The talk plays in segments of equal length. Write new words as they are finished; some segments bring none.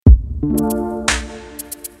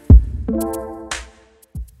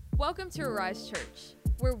Welcome to Arise Church,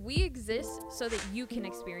 where we exist so that you can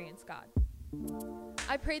experience God.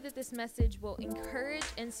 I pray that this message will encourage,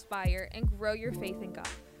 inspire, and grow your faith in God.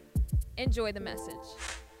 Enjoy the message.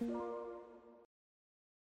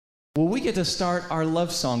 Well, we get to start our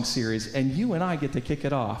love song series, and you and I get to kick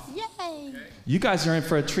it off. Yay! You guys are in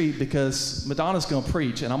for a treat because Madonna's going to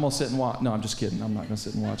preach, and I'm going to sit and watch. No, I'm just kidding. I'm not going to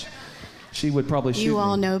sit and watch. She would probably shoot me. You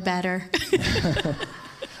all know better.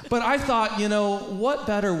 But I thought, what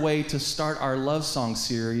better way to start our love song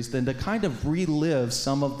series than to kind of relive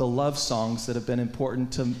some of the love songs that have been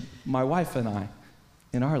important to my wife and I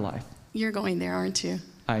in our life. You're going there, aren't you?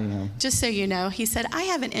 I am. Just so you know, he said, I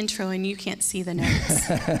have an intro and you can't see the notes.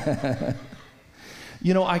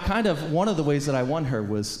 One of the ways that I won her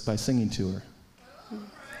was by singing to her.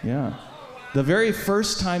 Yeah. The very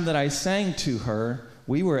first time that I sang to her,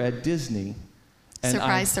 we were at Disney. And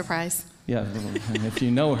Surprise. Yeah, if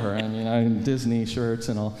you know her, Disney shirts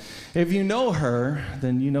and all. If you know her,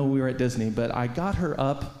 then you know we were at Disney. But I got her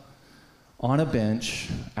up on a bench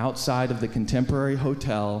outside of the Contemporary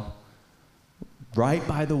Hotel, right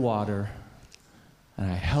by the water,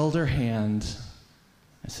 and I held her hand.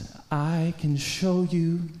 I said, I can show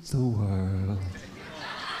you the world.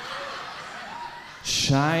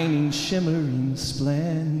 Shining, shimmering,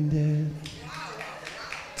 splendid.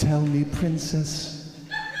 Tell me, princess,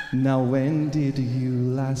 now when did you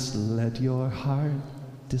last let your heart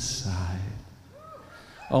decide?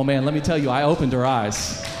 Oh man, let me tell you, I opened her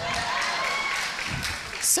eyes.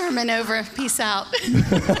 Sermon over, peace out.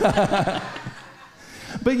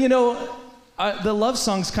 But the love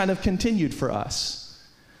songs kind of continued for us.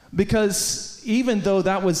 Because even though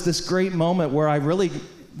that was this great moment where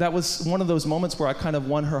that was one of those moments where I kind of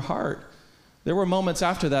won her heart, there were moments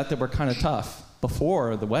after that were kind of tough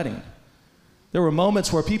before the wedding. There were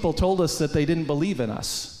moments where people told us that they didn't believe in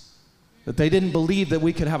us, that they didn't believe that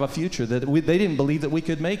we could have a future, that they didn't believe that we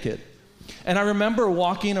could make it. And I remember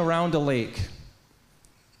walking around a lake,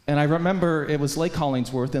 and I remember it was Lake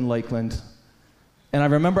Hollingsworth in Lakeland, and I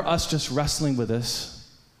remember us just wrestling with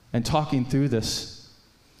this and talking through this.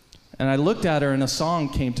 And I looked at her, and a song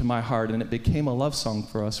came to my heart, and it became a love song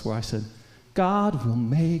for us where I said, God will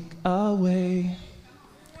make a way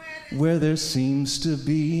where there seems to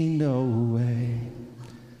be no way.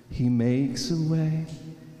 He makes a way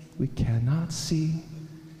we cannot see,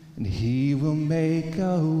 and He will make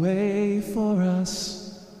a way for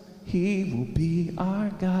us. He will be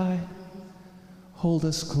our guide, hold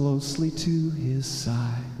us closely to His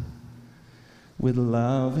side, with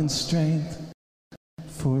love and strength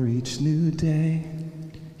for each new day.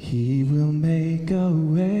 He will make a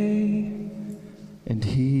way, and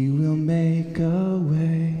He will make a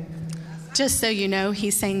way. Just so you know, he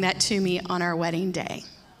sang that to me on our wedding day.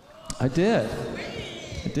 I did.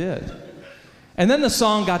 And then the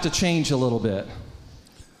song got to change a little bit,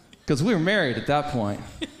 because we were married at that point.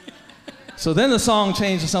 So then the song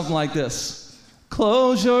changed to something like this.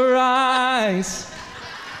 Close your eyes,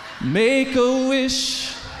 make a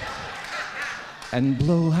wish, and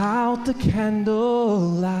blow out the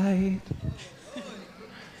candlelight.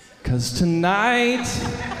 'Cause tonight,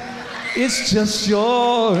 it's just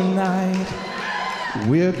your night.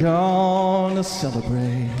 We're gonna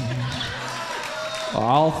celebrate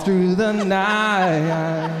all through the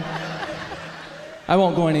night. I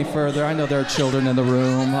won't go any further. I know there are children in the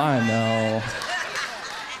room. I know.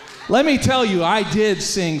 Let me tell you, I did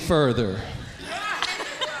sing further.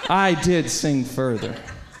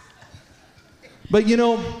 But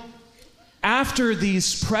after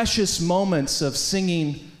these precious moments of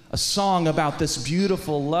singing a song about this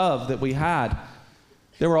beautiful love that we had,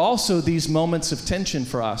 there were also these moments of tension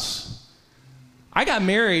for us. I got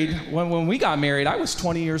married, when we got married, I was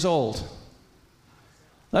 20 years old.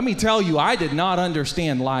 Let me tell you, I did not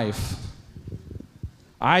understand life.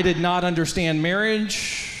 I did not understand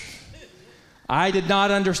marriage. I did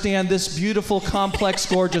not understand this beautiful, complex,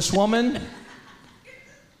 gorgeous woman.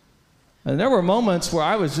 And there were moments where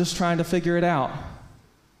I was just trying to figure it out.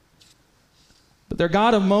 But there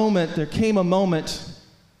came a moment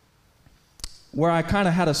where I kind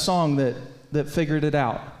of had a song that figured it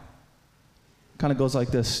out. Kind of goes like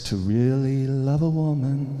this. To really love a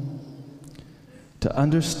woman, to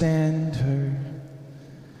understand her,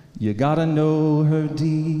 you gotta know her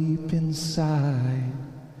deep inside.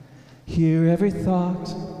 Hear every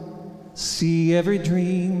thought, see every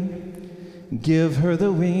dream, give her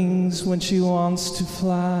the wings when she wants to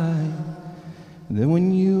fly. Then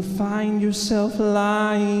when you find yourself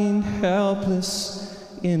lying helpless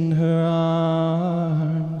in her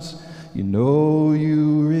arms, you know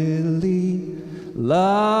you really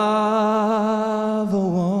love a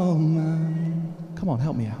woman, come on,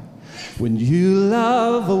 help me out. When you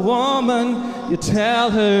love a woman, you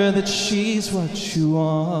tell her that she's what you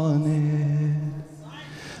wanted.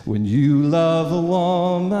 When you love a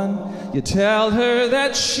woman, you tell her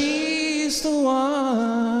that she's the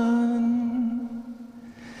one.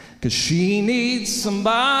 'Cause she needs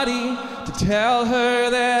somebody to tell her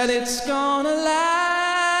that it's gonna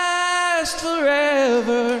last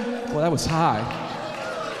forever. Well, that was high.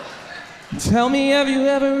 Tell me, have you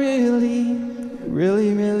ever really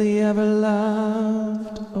ever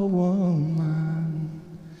loved a woman?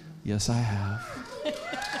 Yes, I have.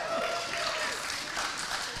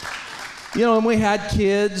 You know, when we had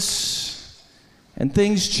kids and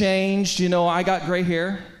things changed, you know, I got gray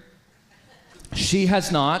hair. She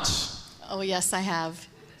has not. Oh, yes, I have.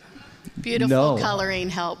 Beautiful coloring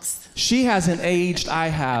helps. She hasn't aged, I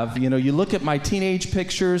have. You know, you look at my teenage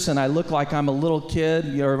pictures and I look like I'm a little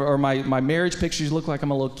kid, or my marriage pictures look like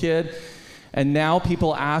I'm a little kid. And now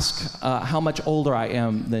people ask how much older I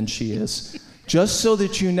am than she is. Just so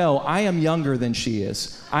that you know, I am younger than she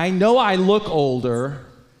is. I know I look older,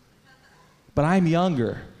 but I'm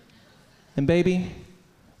younger. And baby,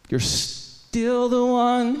 you're still the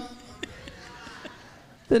one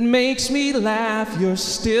that makes me laugh. You're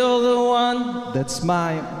still the one that's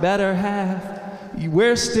my better half.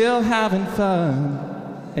 We're still having fun,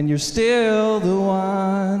 and you're still the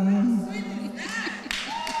one.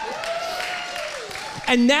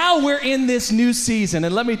 And now we're in this new season,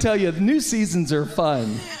 and let me tell you, the new seasons are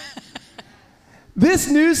fun. This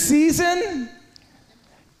new season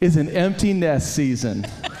is an empty nest season.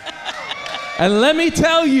 And let me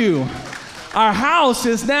tell you, our house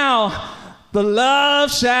is now the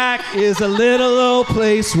Love Shack, is a little old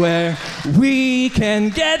place where we can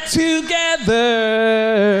get together.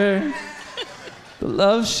 The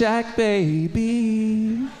Love Shack,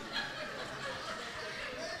 baby.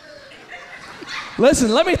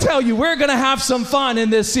 Listen, let me tell you, we're going to have some fun in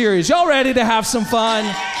this series. Y'all ready to have some fun?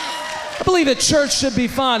 I believe that church should be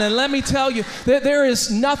fun, and let me tell you that there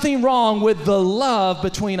is nothing wrong with the love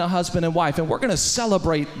between a husband and wife, and we're going to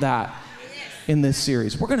celebrate that in this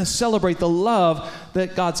series. We're going to celebrate the love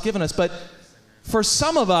that God's given us, but for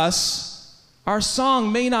some of us, our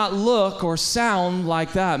song may not look or sound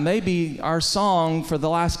like that. Maybe our song for the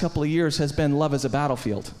last couple of years has been Love is a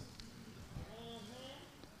Battlefield.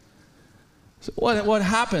 So what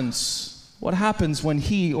happens? What happens when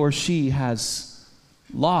he or she has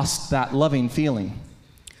lost that loving feeling?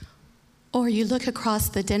 Or you look across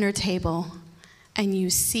the dinner table and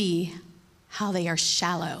you see how they are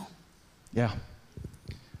shallow. Yeah.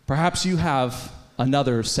 Perhaps you have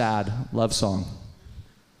another sad love song.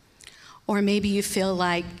 Or maybe you feel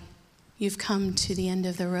like you've come to the end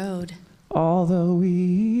of the road. Although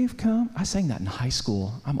we've come. I sang that in high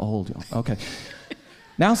school. I'm old. Okay.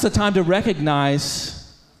 Now's the time to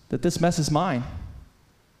recognize that this mess is mine.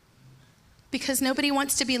 Because nobody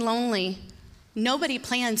wants to be lonely. Nobody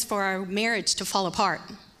plans for our marriage to fall apart.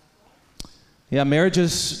 Yeah,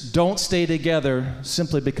 marriages don't stay together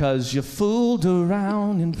simply because you fooled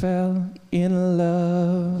around and fell in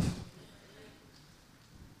love.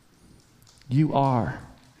 You are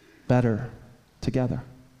better together.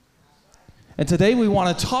 And today we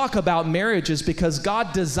want to talk about marriages because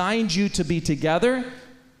God designed you to be together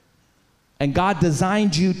and God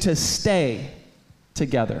designed you to stay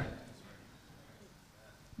together.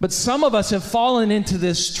 But some of us have fallen into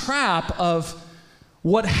this trap of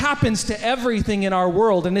what happens to everything in our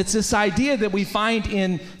world, and it's this idea that we find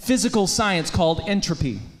in physical science called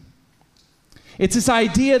entropy. It's this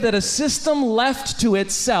idea that a system left to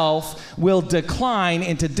itself will decline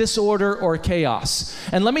into disorder or chaos.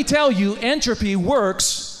 And let me tell you, entropy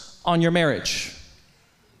works on your marriage.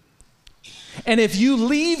 And if you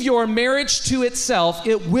leave your marriage to itself,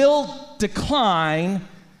 it will decline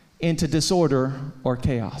into disorder or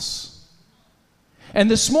chaos. And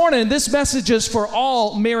this morning, this message is for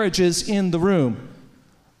all marriages in the room.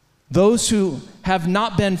 Those who have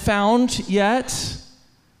not been found yet,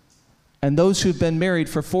 and those who've been married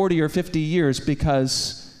for 40 or 50 years,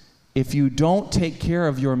 because if you don't take care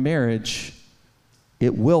of your marriage,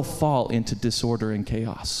 it will fall into disorder and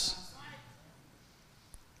chaos.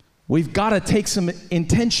 We've got to take some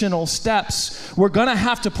intentional steps. We're going to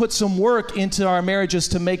have to put some work into our marriages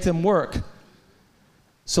to make them work.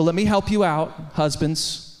 So let me help you out,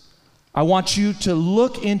 husbands. I want you to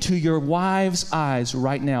look into your wife's eyes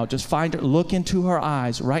right now. Just find her, look into her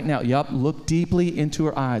eyes right now. Yep, look deeply into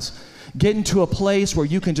her eyes. Get into a place where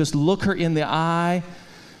you can just look her in the eye.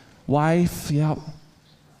 Wife, yep.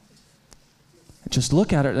 Just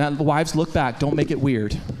look at her. Now, wives, look back. Don't make it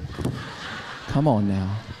weird. Come on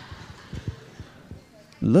now.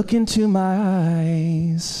 Look into my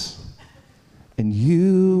eyes, and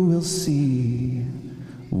you will see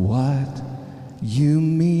what you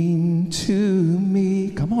mean to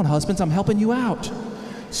me. Come on, husbands, I'm helping you out.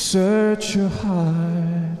 Search your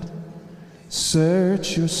heart,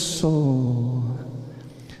 search your soul,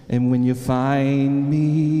 and when you find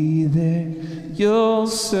me there, you'll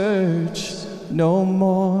search no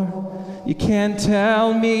more. You can't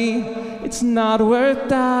tell me it's not worth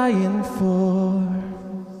dying for.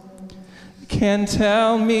 You can't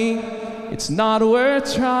tell me it's not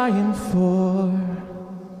worth trying for.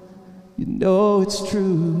 You know it's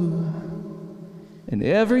true. And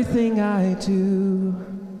everything I do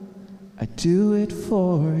it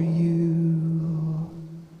for you.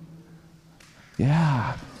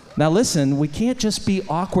 Yeah. Now listen, we can't just be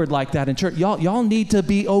awkward like that in church. Y'all need to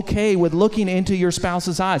be okay with looking into your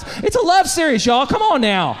spouse's eyes. It's a love series, y'all. Come on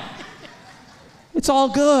now. It's all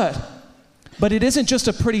good. But it isn't just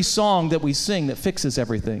a pretty song that we sing that fixes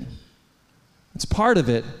everything. It's part of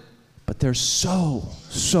it, but there's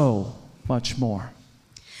so much more.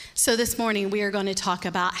 So this morning we are going to talk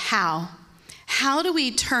about how. How do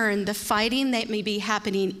we turn the fighting that may be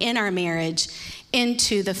happening in our marriage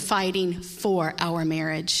into the fighting for our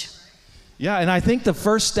marriage? Yeah, and I think the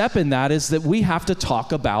first step in that is that we have to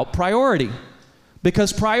talk about priority,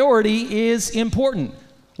 because priority is important.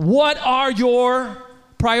 What are your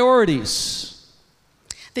priorities?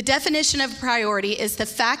 The definition of priority is the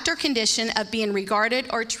fact or condition of being regarded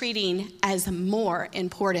or treating as more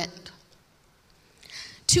important.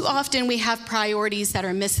 Too often we have priorities that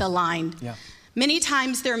are misaligned. Yeah. Many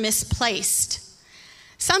times they're misplaced.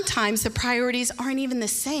 Sometimes the priorities aren't even the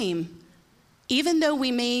same. Even though we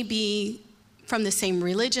may be from the same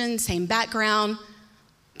religion, same background,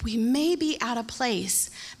 we may be out of place.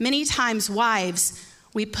 Many times, wives,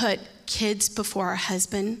 we put kids before our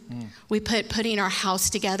husband. We put putting our house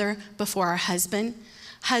together before our husband.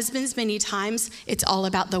 Husbands, many times, it's all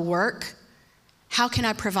about the work. How can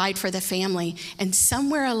I provide for the family? And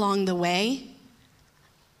somewhere along the way,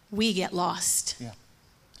 we get lost. Yeah.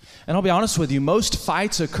 And I'll be honest with you, most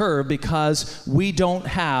fights occur because we don't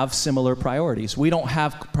have similar priorities. We don't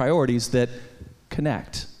have priorities that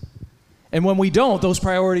connect. And when we don't, those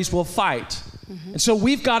priorities will fight. Mm-hmm. And so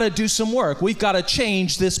we've got to do some work. We've got to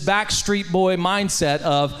change this Backstreet Boy mindset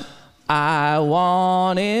of, I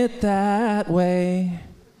want it that way.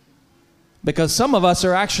 Because some of us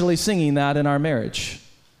are actually singing that in our marriage.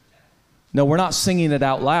 No, we're not singing it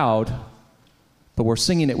out loud, but we're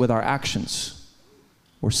singing it with our actions.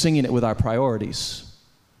 We're singing it with our priorities.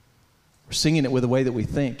 We're singing it with the way that we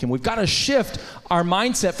think. And we've got to shift our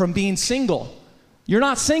mindset from being single. You're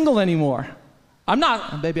not single anymore. I'm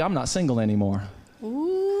not single anymore.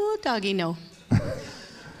 Ooh, doggy, no.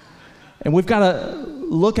 And we've got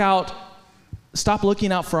to stop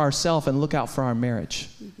looking out for ourselves and look out for our marriage.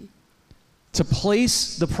 Mm-hmm. To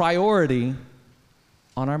place the priority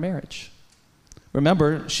on our marriage.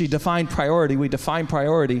 Remember, she defined priority. We define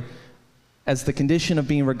priority as the condition of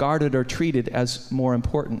being regarded or treated as more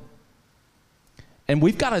important. And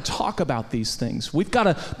we've got to talk about these things. We've got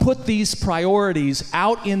to put these priorities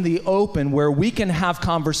out in the open where we can have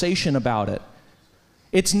conversation about it.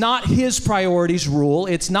 It's not his priorities rule.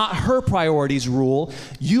 It's not her priorities rule.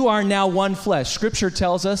 You are now one flesh. Scripture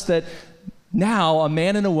tells us that now a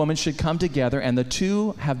man and a woman should come together and the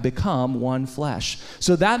two have become one flesh.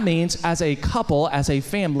 So that means as a couple, as a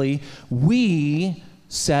family, we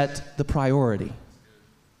set the priority.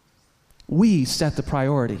 We set the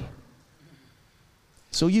priority.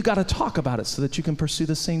 So you got to talk about it so that you can pursue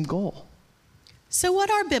the same goal. So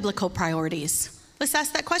what are biblical priorities? Let's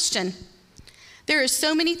ask that question. There are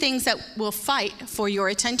so many things that will fight for your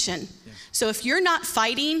attention. Yeah. So if you're not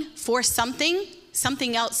fighting for something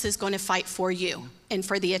else is going to fight for you and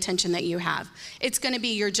for the attention that you have. It's going to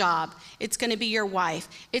be your job. It's going to be your wife.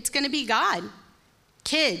 It's going to be God,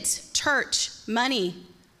 kids, church, money,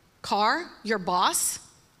 car, your boss,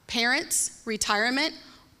 parents, retirement.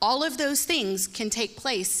 All of those things can take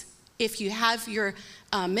place if you have your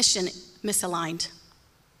mission misaligned.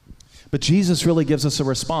 But Jesus really gives us a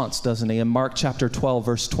response, doesn't he? In Mark chapter 12,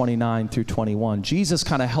 verse 29 through 21. Jesus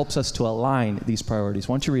kind of helps us to align these priorities.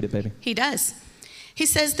 Why don't you read it, baby? He does. He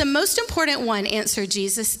says, the most important one, answered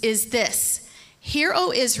Jesus, is this. Hear,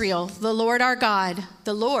 O Israel, the Lord our God,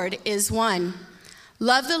 the Lord is one.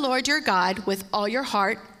 Love the Lord your God with all your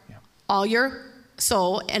heart, all your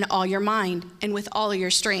soul, and all your mind, and with all your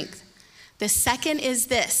strength. The second is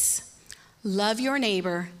this. Love your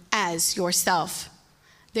neighbor as yourself.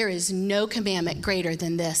 There is no commandment greater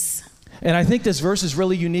than this. And I think this verse is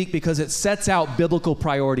really unique because it sets out biblical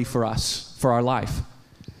priority for us. for our life.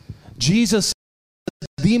 Jesus,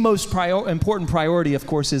 the most important priority, of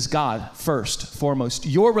course, is God first, foremost.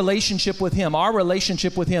 Your relationship with Him, our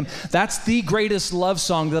relationship with Him, that's the greatest love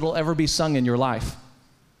song that'll ever be sung in your life.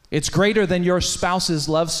 It's greater than your spouse's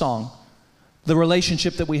love song, the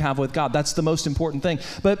relationship that we have with God. That's the most important thing.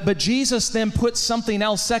 But Jesus then put something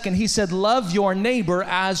else second. He said, love your neighbor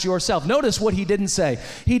as yourself. Notice what He didn't say.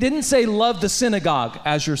 He didn't say love the synagogue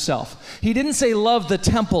as yourself. He didn't say love the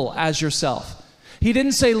temple as yourself. He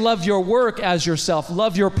didn't say love your work as yourself,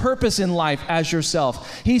 love your purpose in life as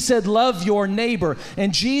yourself. He said love your neighbor.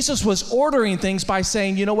 And Jesus was ordering things by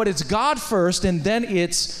saying, you know what, it's God first and then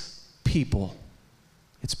it's people.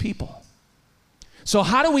 It's people. So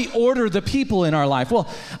how do we order the people in our life? Well,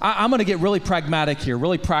 I'm going to get really pragmatic here,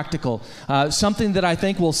 really practical. Something that I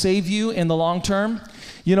think will save you in the long term.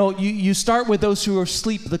 You know, you start with those who are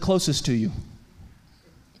sleep the closest to you.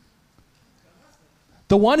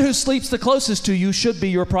 The one who sleeps the closest to you should be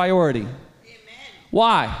your priority. Amen.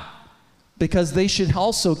 Why? Because they should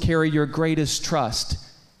also carry your greatest trust.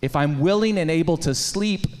 If I'm willing and able to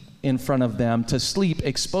sleep in front of them, to sleep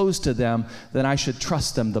exposed to them, then I should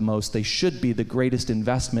trust them the most. They should be the greatest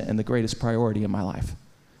investment and the greatest priority in my life.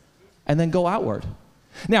 And then go outward.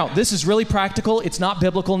 Now, this is really practical. It's not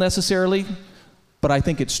biblical necessarily, but I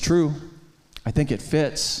think it's true. I think it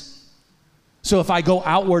fits. So if I go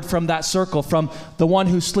outward from that circle, from the one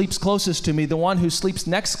who sleeps closest to me, the one who sleeps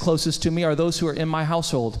next closest to me are those who are in my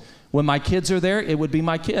household. When my kids are there, it would be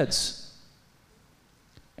my kids.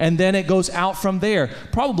 And then it goes out from there,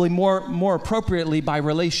 probably more appropriately by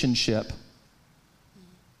relationship,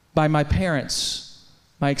 by my parents,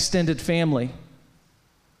 my extended family,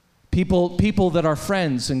 people that are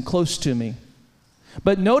friends and close to me.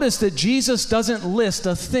 But notice that Jesus doesn't list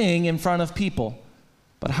a thing in front of people.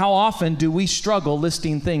 But how often do we struggle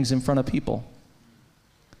listing things in front of people?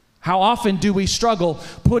 How often do we struggle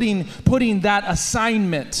putting that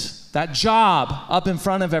assignment, that job up in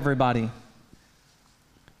front of everybody?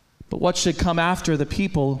 But what should come after the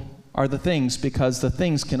people are the things, because the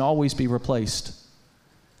things can always be replaced.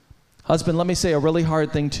 Husband, let me say a really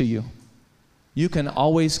hard thing to you. You can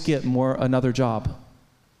always get another job.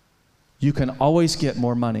 You can always get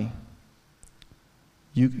more money.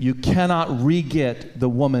 You cannot re-get the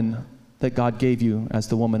woman that God gave you as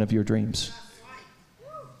the woman of your dreams.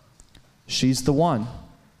 She's the one.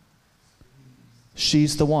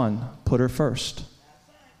 She's the one. Put her first.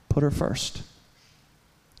 Put her first.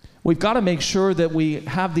 We've got to make sure that we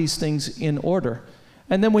have these things in order.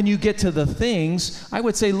 And then when you get to the things, I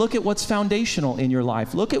would say look at what's foundational in your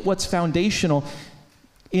life. Look at what's foundational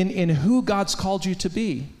in who God's called you to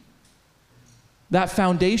be. That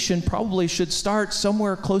foundation probably should start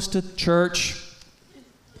somewhere close to church.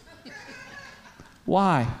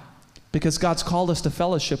 Why? Because God's called us to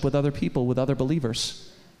fellowship with other people, with other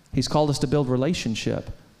believers. He's called us to build relationship.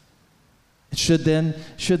 It should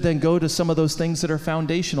then go to some of those things that are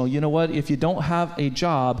foundational. You know what? If you don't have a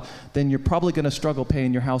job, then you're probably going to struggle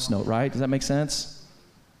paying your house note, right? Does that make sense?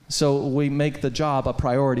 So we make the job a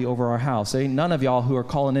priority over our house. Ain't none of y'all who are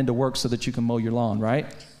calling into work so that you can mow your lawn, right?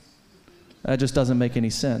 That just doesn't make any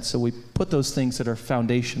sense. So we put those things that are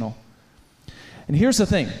foundational. And here's the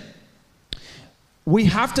thing. We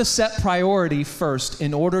have to set priority first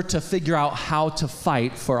in order to figure out how to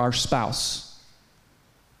fight for our spouse.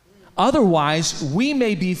 Otherwise, we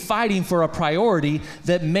may be fighting for a priority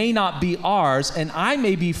that may not be ours, and I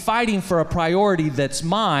may be fighting for a priority that's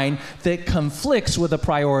mine that conflicts with a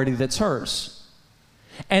priority that's hers.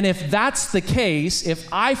 And if that's the case, if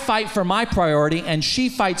I fight for my priority and she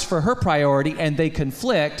fights for her priority and they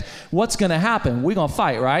conflict, what's going to happen? We're going to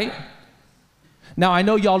fight, right? Now, I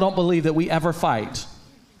know y'all don't believe that we ever fight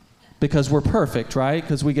because we're perfect, right?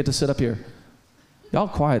 Because we get to sit up here. Y'all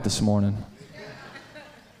quiet this morning.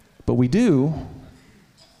 But we do.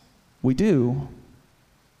 We do.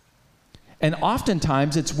 And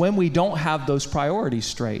oftentimes, it's when we don't have those priorities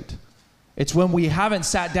straight. It's when we haven't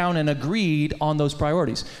sat down and agreed on those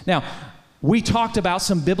priorities. Now, we talked about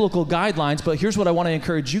some biblical guidelines, but here's what I want to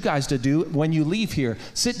encourage you guys to do when you leave here.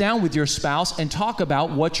 Sit down with your spouse and talk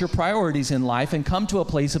about what your priorities in life and come to a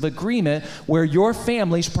place of agreement where your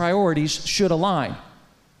family's priorities should align.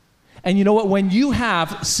 And you know what? When you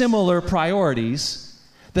have similar priorities,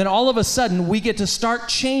 then all of a sudden we get to start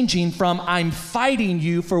changing from I'm fighting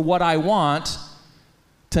you for what I want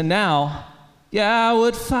to now, yeah, I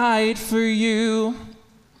would fight for you.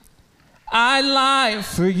 I'd lie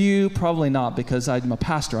for you. Probably not, because I'm a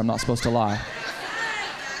pastor. I'm not supposed to lie.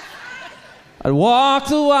 I'd walk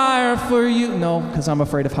the wire for you. No, because I'm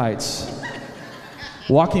afraid of heights.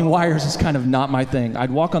 Walking wires is kind of not my thing.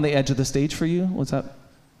 I'd walk on the edge of the stage for you. What's that?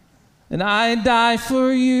 and I die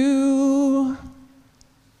for you.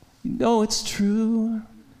 You know it's true.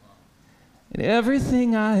 And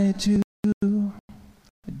everything I do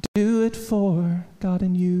it for God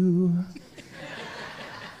and you.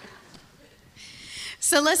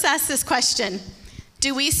 So let's ask this question.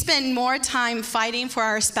 Do we spend more time fighting for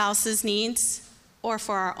our spouse's needs or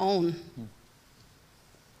for our own?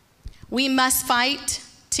 We must fight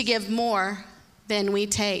to give more than we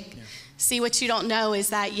take. Yeah. See, what you don't know is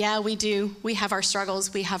that, yeah, we do. We have our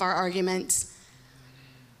struggles. We have our arguments.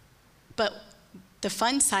 But the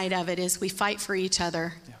fun side of it is we fight for each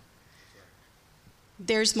other. Yeah.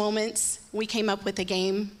 There's moments, we came up with a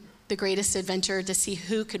game, The Greatest Adventure, to see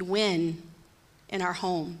who could win in our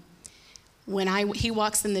home. When he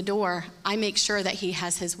walks in the door, I make sure that he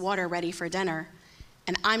has his water ready for dinner.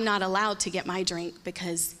 And I'm not allowed to get my drink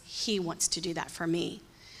because he wants to do that for me.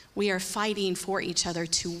 We are fighting for each other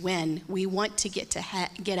to win. We want to get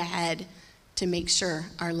ahead to make sure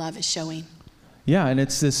our love is showing. Yeah, and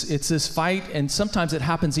it's this fight, and sometimes it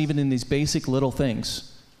happens even in these basic little things.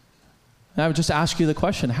 And I would just ask you the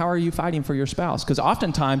question, how are you fighting for your spouse? Because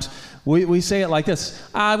oftentimes we say it like this: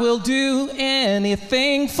 I will do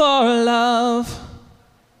anything for love,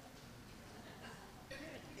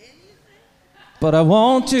 but I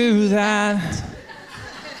won't do that.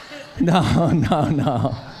 No.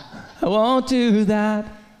 I won't do that.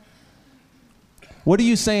 What are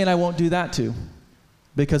you saying I won't do that to?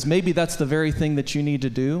 Because maybe that's the very thing that you need to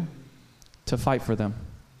do to fight for them.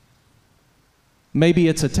 Maybe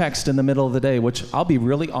it's a text in the middle of the day, which I'll be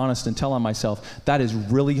really honest and tell on myself, that is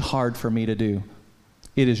really hard for me to do.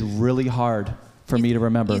 It is really hard for me to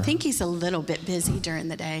remember. You think he's a little bit busy during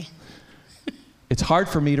the day. It's hard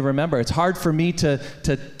for me to remember. It's hard for me to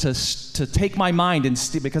take my mind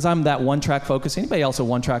and because I'm that one-track focus. Anybody else a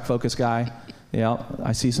one-track focus guy? Yeah,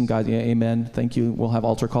 I see some guys. Yeah, amen. Thank you. We'll have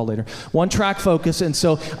altar call later. One-track focus, and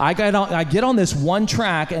so I get on this one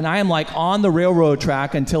track, and I am like on the railroad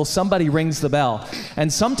track until somebody rings the bell.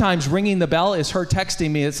 And sometimes ringing the bell is her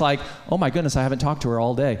texting me. It's like, oh my goodness, I haven't talked to her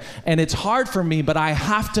all day. And it's hard for me, but I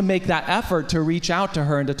have to make that effort to reach out to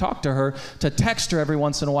her and to talk to her, to text her every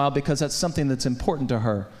once in a while, because that's something that's important to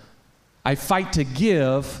her. I fight to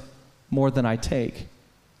give more than I take.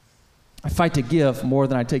 I fight to give more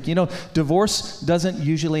than I take. You know, divorce doesn't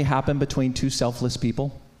usually happen between two selfless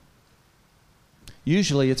people.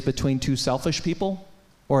 Usually it's between two selfish people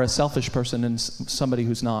or a selfish person and somebody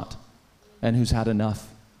who's not and who's had enough.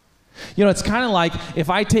 You know, it's kind of like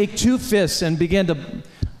if I take two fists and begin to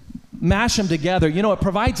mash them together, you know, it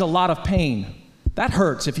provides a lot of pain. That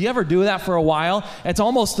hurts. If you ever do that for a while, it's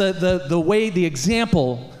almost the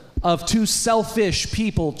example of two selfish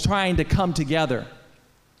people trying to come together.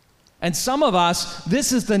 And some of us,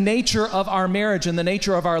 this is the nature of our marriage and the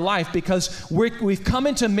nature of our life, because we've come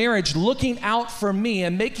into marriage looking out for me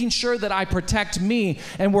and making sure that I protect me.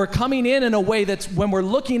 And we're coming in a way that's, when we're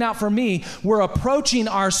looking out for me, we're approaching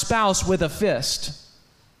our spouse with a fist.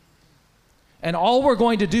 And all we're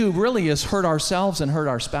going to do really is hurt ourselves and hurt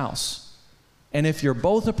our spouse. And if you're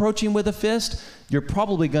both approaching with a fist, you're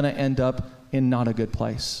probably going to end up in not a good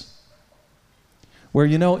place. Where,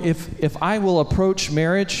 you know, if I will approach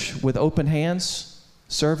marriage with open hands,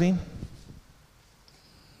 serving,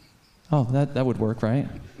 oh, that would work, right?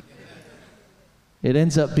 It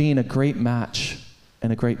ends up being a great match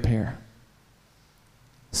and a great pair.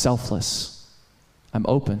 Selfless. I'm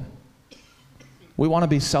open. We want to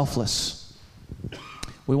be selfless.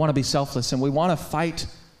 We want to be selfless, and we want to fight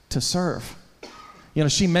to serve. You know,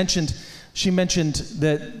 she mentioned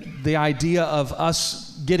that the idea of us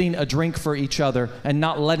getting a drink for each other and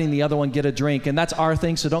not letting the other one get a drink. And that's our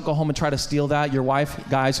thing, so don't go home and try to steal that. Your wife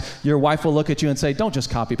will look at you and say, don't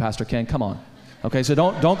just copy Pastor Ken, come on. Okay, so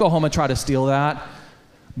don't go home and try to steal that.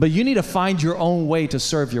 But you need to find your own way to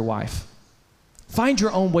serve your wife. Find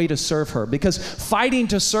your own way to serve her, because fighting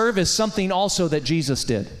to serve is something also that Jesus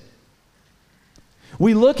did.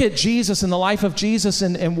 We look at Jesus and the life of Jesus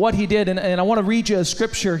and what he did, and I want to read you a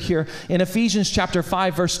scripture here in Ephesians chapter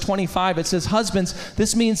 5, verse 25. It says, husbands,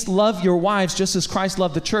 this means love your wives just as Christ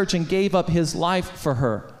loved the church and gave up his life for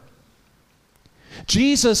her.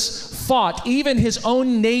 Jesus fought even his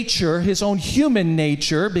own nature, his own human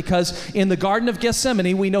nature, because in the Garden of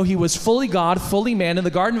Gethsemane, we know he was fully God, fully man. In the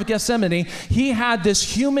Garden of Gethsemane, he had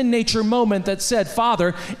this human nature moment that said,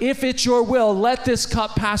 Father, if it's your will, let this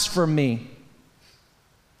cup pass from me.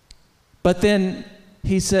 But then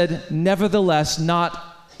he said, nevertheless,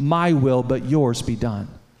 not my will, but yours be done.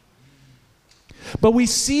 But we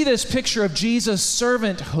see this picture of Jesus'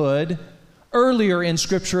 servanthood earlier in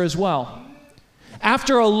Scripture as well.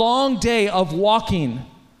 After a long day of walking,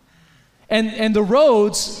 and the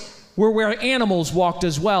roads were where animals walked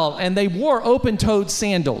as well, and they wore open-toed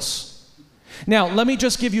sandals. Now, let me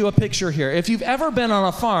just give you a picture here. If you've ever been on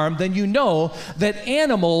a farm, then you know that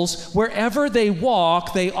animals, wherever they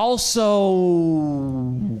walk, they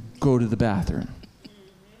also go to the bathroom.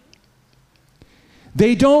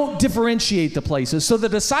 They don't differentiate the places. So the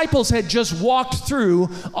disciples had just walked through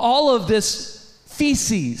all of this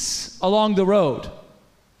feces along the road,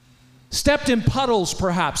 stepped in puddles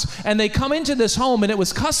perhaps, and they come into this home, and it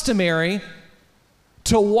was customary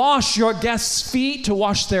to wash your guests' feet, to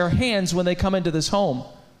wash their hands when they come into this home.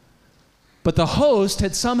 But the host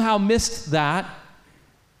had somehow missed that.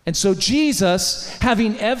 And so Jesus,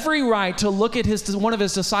 having every right to look at one of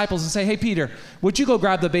his disciples and say, hey, Peter, would you go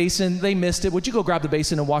grab the basin? They missed it. Would you go grab the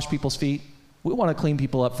basin and wash people's feet? We want to clean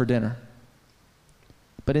people up for dinner.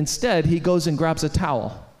 But instead, he goes and grabs a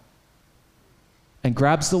towel and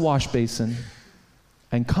grabs the wash basin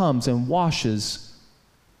and comes and washes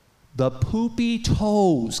the poopy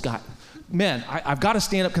toes. God, man, I've got to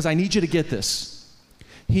stand up because I need you to get this.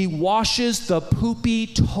 He washes the poopy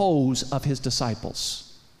toes of his disciples.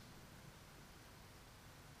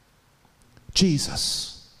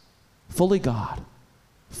 Jesus, fully God,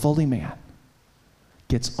 fully man,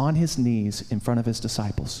 gets on his knees in front of his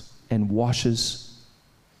disciples and washes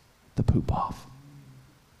the poop off.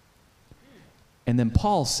 And then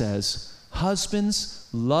Paul says, husbands,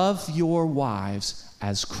 love your wives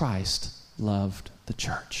as Christ loved the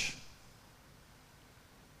church.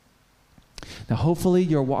 Now,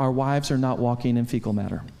 hopefully our wives are not walking in fecal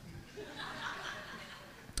matter.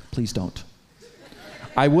 Please don't.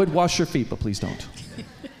 I would wash your feet, but please don't.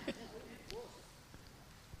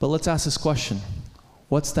 But let's ask this question.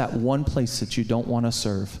 What's that one place that you don't want to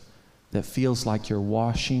serve that feels like you're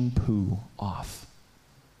washing poo off?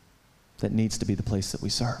 That needs to be the place that we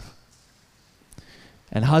serve.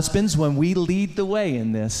 And husbands, when we lead the way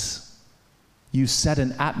in this, you set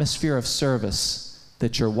an atmosphere of service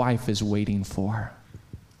that your wife is waiting for.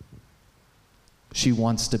 She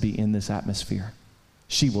wants to be in this atmosphere.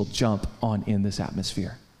 She will jump on in this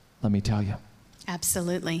atmosphere, let me tell you.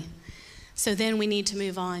 Absolutely. So then we need to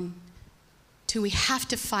move on to we have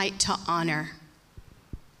to fight to honor.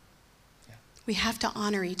 We have to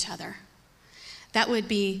honor each other. That would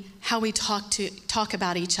be how we talk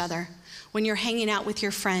about each other. When you're hanging out with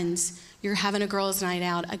your friends, you're having a girls' night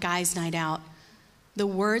out, a guys' night out, the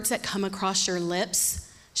words that come across your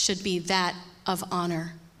lips should be that of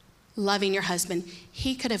honor. Loving your husband.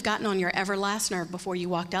 He could have gotten on your everlast nerve before you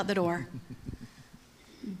walked out the door.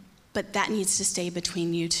 But that needs to stay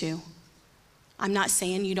between you two. I'm not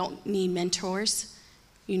saying you don't need mentors.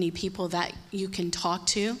 You need people that you can talk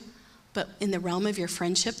to. But in the realm of your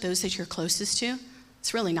friendship, those that you're closest to,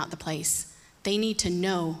 it's really not the place. They need to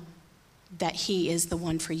know that he is the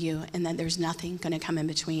one for you and that there's nothing going to come in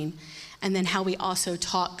between. And then how we also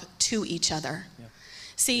talk to each other. Yeah.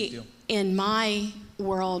 See, in my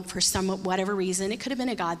world, for whatever reason, it could have been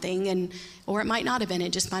a God thing, or it might not have been.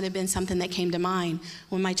 It just might have been something that came to mind.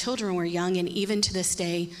 When my children were young, and even to this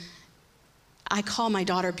day, I call my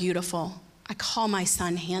daughter beautiful. I call my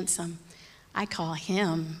son handsome. I call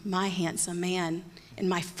him my handsome man in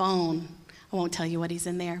my phone. I won't tell you what he's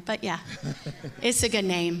in there, but yeah, it's a good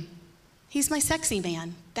name. He's my sexy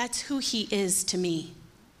man. That's who he is to me.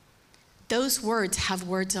 Those words have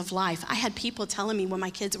words of life. I had people telling me when my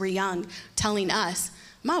kids were young, telling us,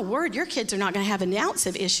 my word, your kids are not going to have an ounce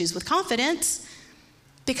of issues with confidence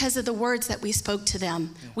because of the words that we spoke to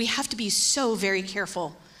them. Yeah. We have to be so very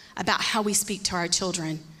careful about how we speak to our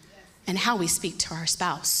children and how we speak to our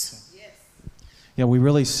spouse. Yeah, we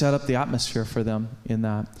really set up the atmosphere for them in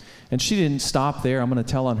that. And she didn't stop there. I'm going to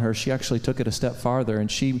tell on her. She actually took it a step farther,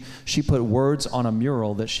 and she put words on a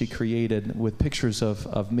mural that she created with pictures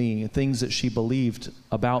of me, things that she believed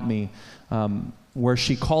about me, where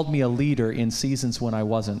she called me a leader in seasons when I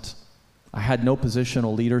wasn't. I had no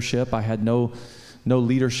positional leadership. I had no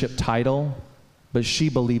leadership title, but she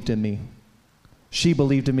believed in me. She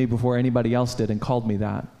believed in me before anybody else did and called me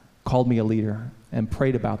that, called me a leader, and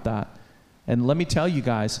prayed about that. And let me tell you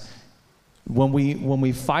guys, when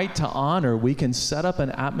we fight to honor, we can set up an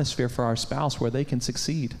atmosphere for our spouse where they can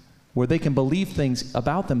succeed, where they can believe things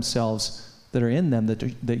about themselves that are in them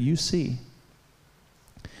that you see.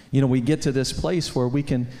 You know, we get to this place where we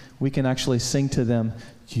can actually sing to them,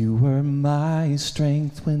 "You were my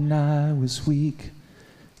strength when I was weak.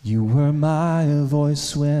 You were my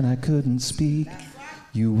voice when I couldn't speak.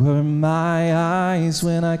 You were my eyes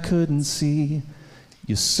when I couldn't see.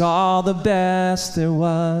 You saw the best there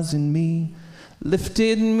was in me,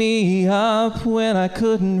 lifted me up when I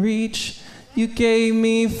couldn't reach. You gave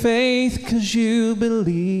me faith 'cause you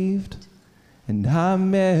believed, and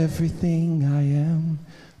I'm everything I am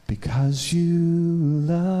because you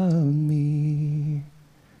love me.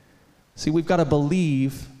 See, we've got to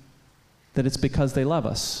believe that it's because they love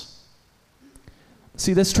us.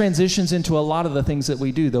 See, this transitions into a lot of the things that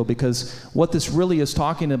we do, though, because what this really is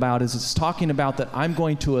talking about is it's talking about that I'm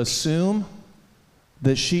going to assume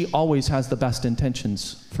that she always has the best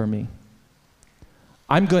intentions for me.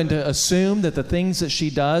 I'm going to assume that the things that she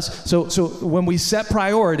does, so when we set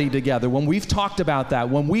priority together, when we've talked about that,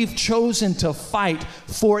 when we've chosen to fight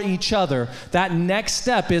for each other, that next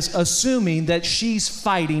step is assuming that she's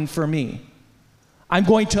fighting for me. I'm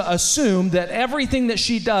going to assume that everything that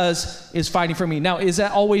she does is fighting for me. Now, is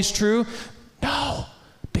that always true? No,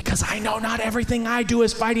 because I know not everything I do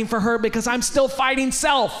is fighting for her because I'm still fighting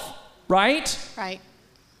self, right? Right.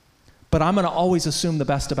 But I'm going to always assume the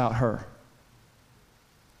best about her.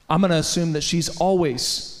 I'm going to assume that she's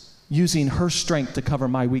always using her strength to cover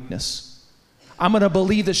my weakness. I'm going to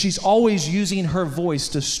believe that she's always using her voice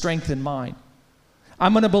to strengthen mine.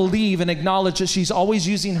 I'm going to believe and acknowledge that she's always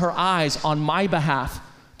using her eyes on my behalf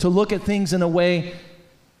to look at things in a way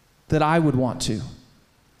that I would want to.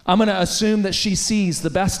 I'm going to assume that she sees the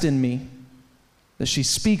best in me, that she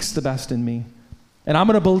speaks the best in me. And I'm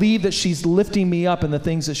going to believe that she's lifting me up in the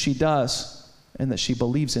things that she does and that she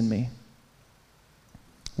believes in me.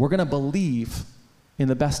 We're going to believe in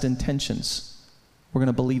the best intentions. We're going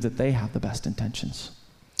to believe that they have the best intentions.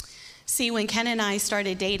 See, when Ken and I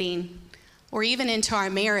started dating, or even into our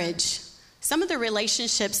marriage, some of the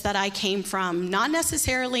relationships that I came from, not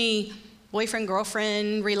necessarily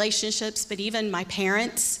boyfriend-girlfriend relationships, but even my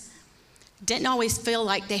parents, didn't always feel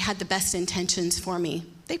like they had the best intentions for me.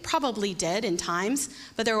 They probably did in times,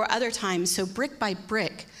 but there were other times. So brick by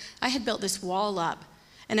brick, I had built this wall up.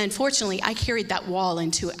 And unfortunately, I carried that wall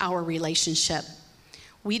into our relationship.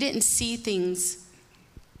 We didn't see things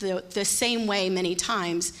the same way many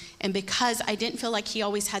times, and because I didn't feel like he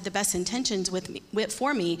always had the best intentions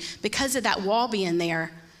for me, because of that wall being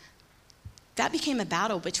there, that became a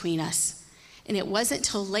battle between us. And it wasn't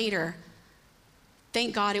till later,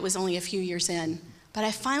 thank God it was only a few years in, but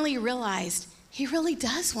I finally realized he really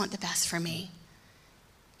does want the best for me.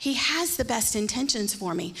 He has the best intentions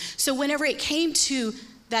for me. So whenever it came to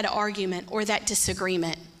that argument or that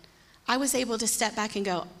disagreement, I was able to step back and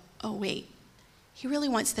go, oh wait, he really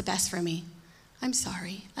wants the best for me. I'm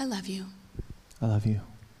sorry. I love you. I love you.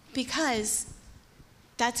 Because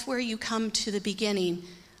that's where you come to the beginning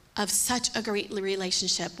of such a great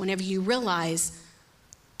relationship. Whenever you realize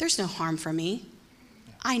there's no harm for me,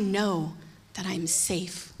 I know that I'm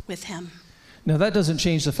safe with him. Now, that doesn't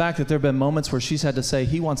change the fact that there have been moments where she's had to say,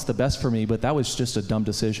 he wants the best for me, but that was just a dumb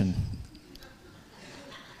decision.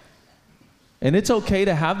 And it's okay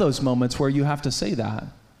to have those moments where you have to say that.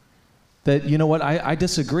 That, you know what, I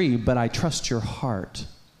disagree, but I trust your heart.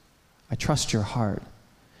 I trust your heart.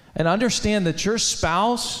 And understand that your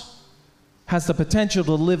spouse has the potential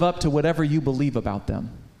to live up to whatever you believe about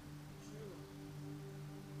them.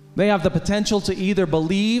 They have the potential to either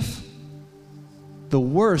believe the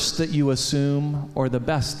worst that you assume or the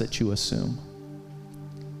best that you assume.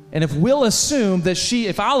 And if I'll assume that she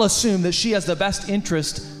has the best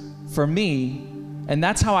interest for me, and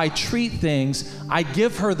that's how I treat things, I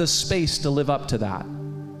give her the space to live up to that.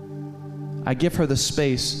 I give her the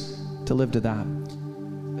space to live to that.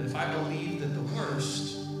 But if I believe that the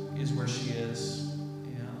worst is where she is,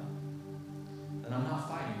 then I'm not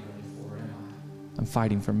fighting really for her, am I? I'm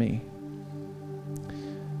fighting for me.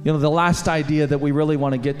 You know, the last idea that we really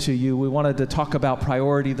want to get to we wanted to talk about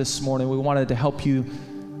priority this morning. We wanted to help you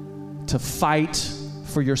to fight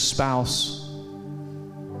for your spouse.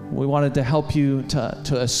 We wanted to help you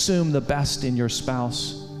to assume the best in your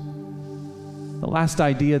spouse. The last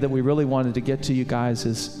idea that we really wanted to get to you guys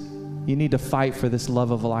is you need to fight for this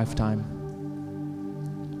love of a lifetime.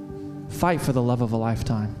 Fight for the love of a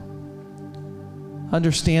lifetime.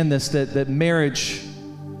 Understand this, that marriage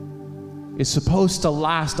is supposed to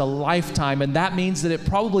last a lifetime, and that means that it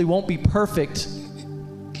probably won't be perfect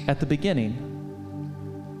at the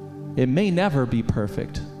beginning. It may never be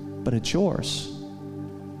perfect, but it's yours.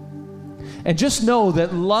 And just know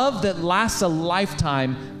that love that lasts a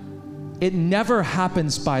lifetime, it never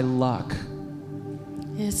happens by luck.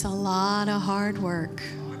 It's a lot of hard work.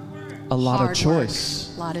 A lot of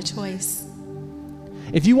choice. A lot of choice.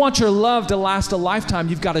 If you want your love to last a lifetime,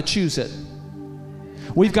 you've got to choose it.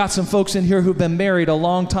 We've got some folks in here who've been married a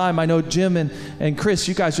long time. I know Jim and Chris,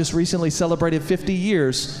 you guys just recently celebrated 50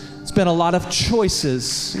 years. It's been a lot of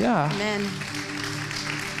choices. Yeah. Amen.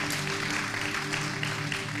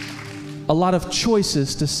 A lot of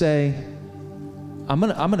choices to say, I'm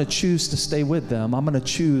gonna choose to stay with them. I'm gonna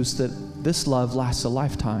choose that this love lasts a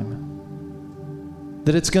lifetime,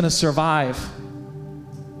 that it's going to survive.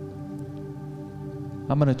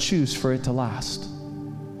 I'm going to choose for it to last.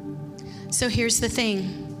 So here's the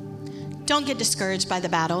thing. Don't get discouraged by the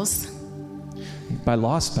battles. By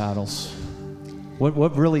lost battles.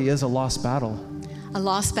 What really is a lost battle? A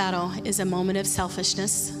lost battle is a moment of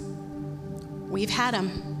selfishness. We've had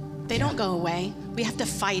them. They don't go away. We have to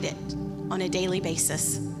fight it on a daily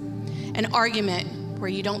basis. An argument where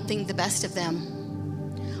you don't think the best of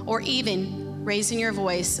them, or even raising your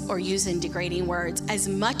voice or using degrading words. As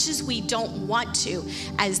much as we don't want to,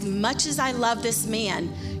 as much as I love this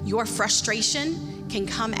man, your frustration can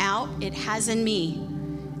come out. It has in me.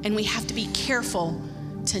 And we have to be careful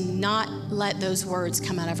to not let those words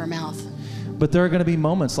come out of our mouth. But there are going to be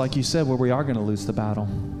moments, like you said, where we are going to lose the battle.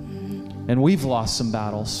 And we've lost some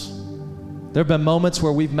battles. There have been moments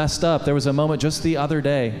where we've messed up. There was a moment just the other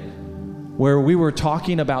day where we were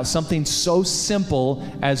talking about something so simple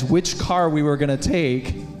as which car we were going to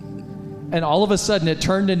take. And all of a sudden it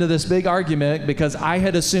turned into this big argument because I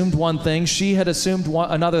had assumed one thing, she had assumed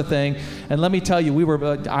another thing. And let me tell you,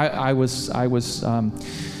 I was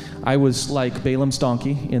like Balaam's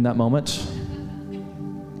donkey in that moment.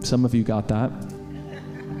 Some of you got that.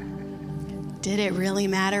 Did it really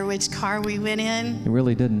matter which car we went in? It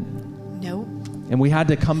really didn't. Nope. And we had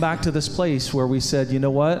to come back to this place where we said, you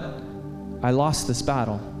know what? I lost this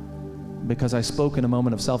battle because I spoke in a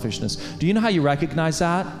moment of selfishness. Do you know how you recognize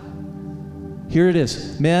that? Here it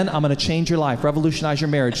is. Men, I'm going to change your life, revolutionize your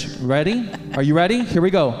marriage. Ready? Are you ready? Here we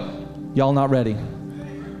go. Y'all not ready.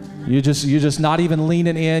 You're just not even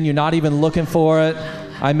leaning in. You're not even looking for it.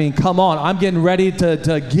 I mean, come on. I'm getting ready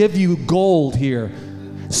to give you gold here.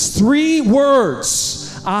 3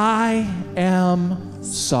 words. I am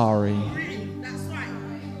sorry.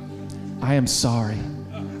 I am sorry.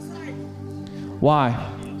 Why?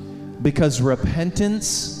 Because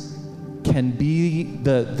repentance can be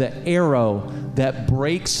the arrow that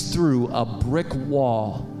breaks through a brick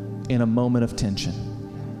wall in a moment of tension.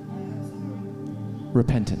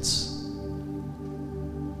 Repentance.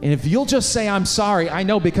 And if you'll just say, I'm sorry, I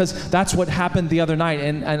know, because that's what happened the other night.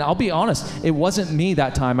 And I'll be honest, it wasn't me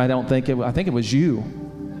that time, I don't think. I think it was you.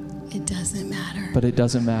 It doesn't matter. But it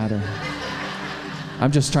doesn't matter.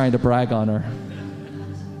 I'm just trying to brag on her.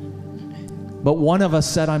 But one of us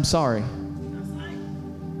said, I'm sorry.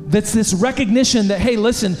 That's this recognition that, hey,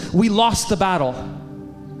 listen, we lost the battle.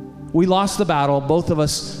 We lost the battle. Both of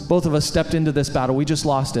us stepped into this battle. We just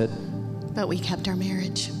lost it. But we kept our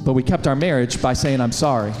marriage. But we kept our marriage by saying, I'm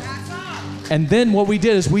sorry. And then what we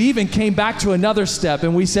did is we even came back to another step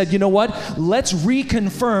and we said, you know what? Let's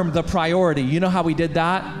reconfirm the priority. You know how we did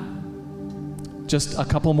that? Just a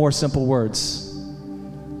couple more simple words.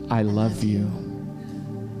 I love you.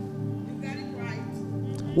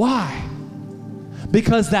 Why?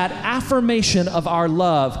 Because that affirmation of our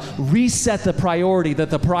love reset the priority, that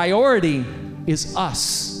the priority is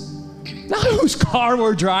us. Not whose car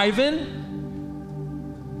we're driving,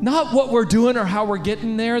 not what we're doing or how we're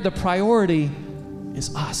getting there. The priority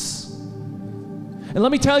is us. And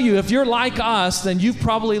let me tell you, if you're like us, then you've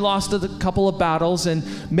probably lost a couple of battles, and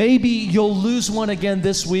maybe you'll lose one again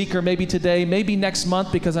this week, or maybe today, maybe next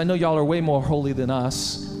month, because I know y'all are way more holy than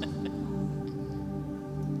us.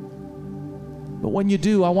 But when you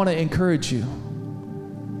do, I want to encourage you.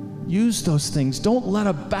 Use those things. Don't let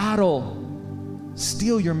a battle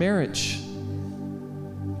steal your marriage.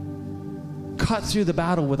 Cut through the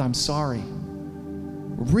battle with I'm sorry.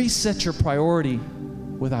 Reset your priority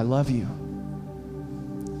with I love you.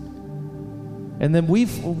 And then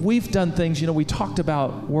we've done things, we talked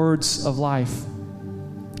about words of life.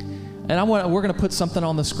 And we're going to put something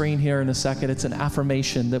on the screen here in a second. It's an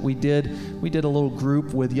affirmation that we did. We did a little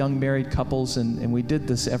group with young married couples, and we did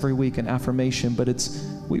this every week, an affirmation. But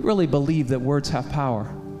we really believe that words have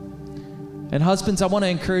power. And husbands, I want to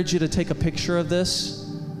encourage you to take a picture of this.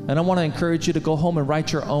 And I want to encourage you to go home and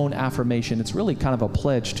write your own affirmation. It's really kind of a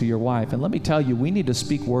pledge to your wife. And let me tell you, we need to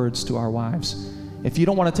speak words to our wives. If you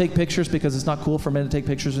don't want to take pictures because it's not cool for men to take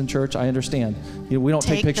pictures in church, I understand. We don't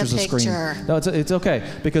take pictures of screen. No, it's okay,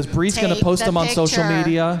 because Bree's going to post them on social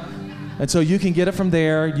media, and so you can get it from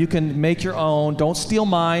there. You can make your own. Don't steal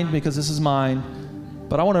mine, because this is mine.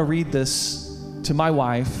 But I want to read this to my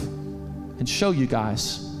wife and show you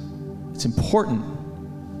guys. It's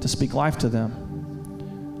important to speak life to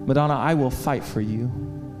them. Madonna, I will fight for you.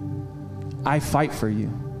 I fight for you.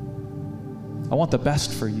 I want the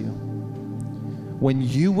best for you. When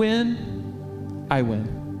you win, I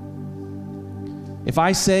win. If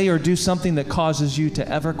I say or do something that causes you to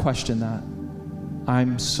ever question that,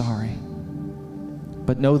 I'm sorry.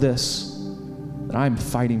 But know this, that I'm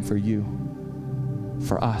fighting for you,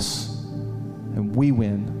 for us, and we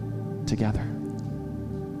win together.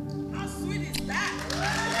 How sweet is that?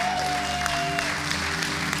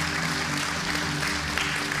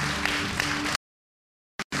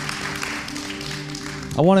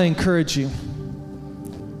 I want to encourage you.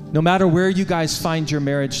 No matter where you guys find your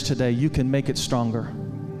marriage today, you can make it stronger.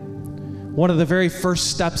 One of the very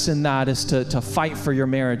first steps in that is to fight for your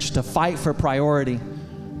marriage, to fight for priority,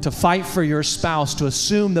 to fight for your spouse, to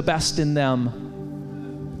assume the best in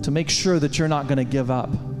them, to make sure that you're not going to give up,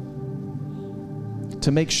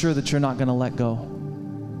 to make sure that you're not going to let go.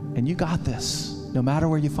 And you got this, no matter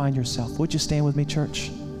where you find yourself. Would you stand with me, church?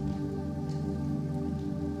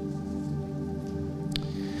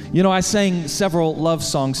 You know, I sang several love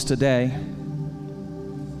songs today,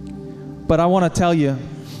 but I want to tell you,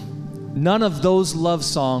 none of those love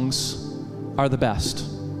songs are the best.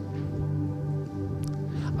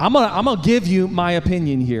 I'm gonna give you my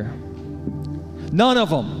opinion here. None of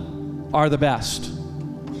them are the best.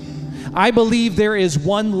 I believe there is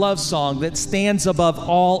one love song that stands above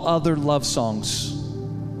all other love songs,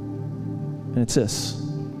 and it's this: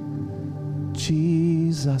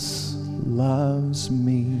 Jesus loves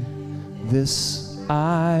me, this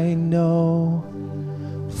I know,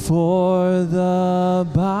 for the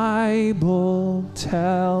Bible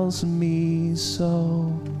tells me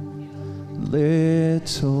so.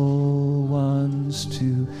 Little ones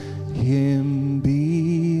to Him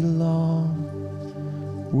belong.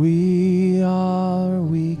 We are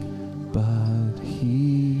weak, but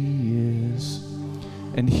He is.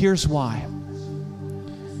 And here's why.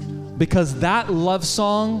 Because that love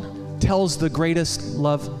song tells the greatest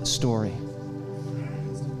love story.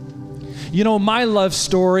 You know, my love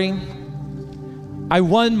story, I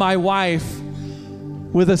won my wife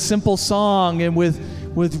with a simple song and with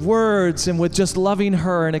words and with just loving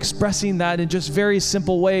her and expressing that in just very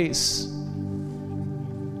simple ways.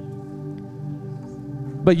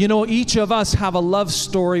 But you know, each of us have a love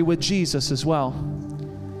story with Jesus as well.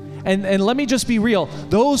 And let me just be real,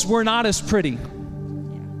 those were not as pretty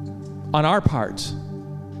on our part.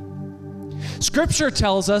 Scripture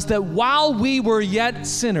tells us that while we were yet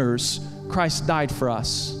sinners, Christ died for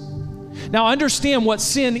us. Now understand what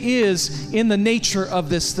sin is in the nature of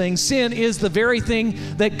this thing. Sin is the very thing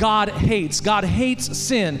that God hates. God hates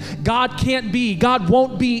sin. God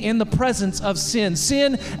won't be in the presence of sin.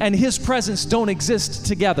 Sin and His presence don't exist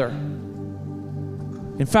together.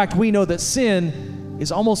 In fact, we know that sin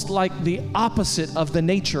is almost like the opposite of the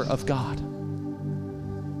nature of God.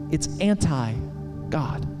 It's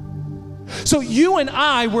anti-God. So you and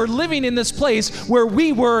I were living in this place where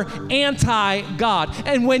we were anti-God.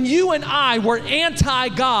 And when you and I were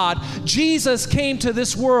anti-God, Jesus came to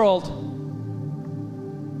this world.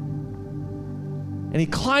 And He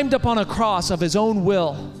climbed up on a cross of His own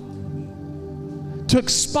will, took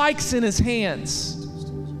spikes in His hands,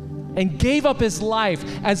 and gave up His life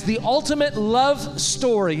as the ultimate love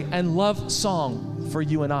story and love song for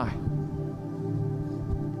you and I.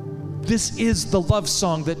 This is the love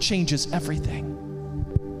song that changes everything.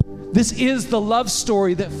 This is the love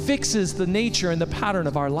story that fixes the nature and the pattern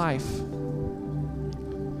of our life.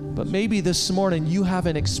 But maybe this morning you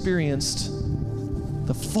haven't experienced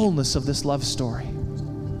the fullness of this love story.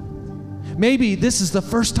 Maybe this is the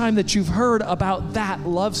first time that you've heard about that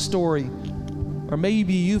love story. Or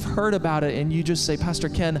maybe you've heard about it and you just say, Pastor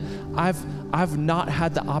Ken, I've not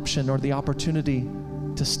had the option or the opportunity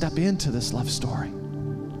to step into this love story.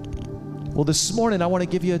 Well, this morning I want to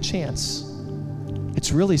give you a chance.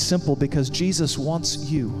 It's really simple because Jesus wants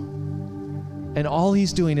you. And all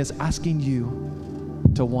He's doing is asking you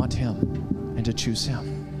to want Him and to choose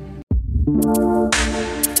Him.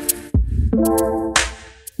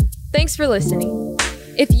 Thanks for listening.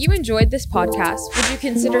 If you enjoyed this podcast, would you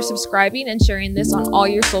consider subscribing and sharing this on all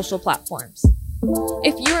your social platforms?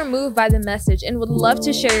 If you are moved by the message and would love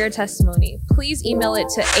to share your testimony, please email it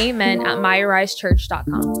to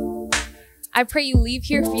amen@myarisechurch.com. I pray you leave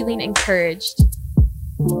here feeling encouraged.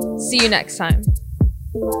 See you next time.